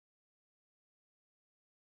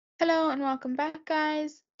Hello and welcome back,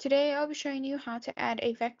 guys. Today I'll be showing you how to add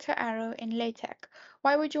a vector arrow in LaTeX.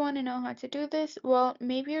 Why would you want to know how to do this? Well,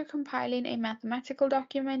 maybe you're compiling a mathematical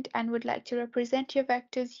document and would like to represent your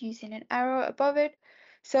vectors using an arrow above it.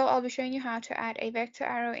 So I'll be showing you how to add a vector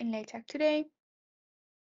arrow in LaTeX today.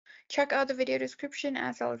 Check out the video description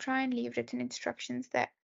as I'll try and leave written instructions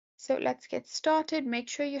there. So let's get started. Make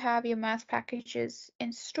sure you have your math packages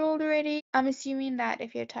installed already. I'm assuming that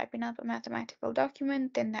if you're typing up a mathematical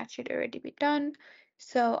document, then that should already be done.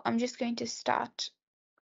 So I'm just going to start.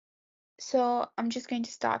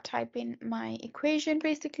 Typing my equation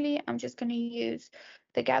basically. I'm just going to use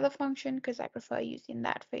the gather function because I prefer using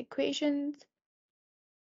that for equations.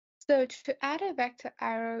 So to add a vector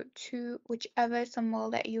arrow to whichever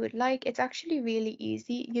symbol that you would like, it's actually really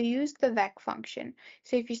easy. You use the vec function.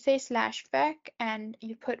 So if you say /vec and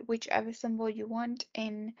you put whichever symbol you want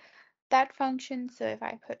in that function, so if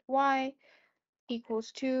I put y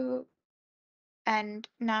equals 2, and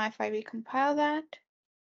now if I recompile that,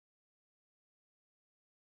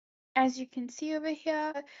 as you can see over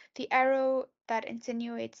here, the arrow that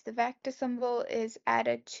insinuates the vector symbol is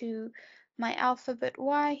added to my alphabet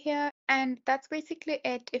Y here. And that's basically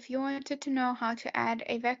it. If you wanted to know how to add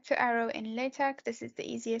a vector arrow in LaTeX, this is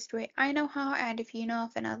the easiest way I know how. And if you know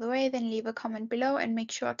of another way, then leave a comment below and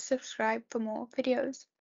make sure to subscribe for more videos.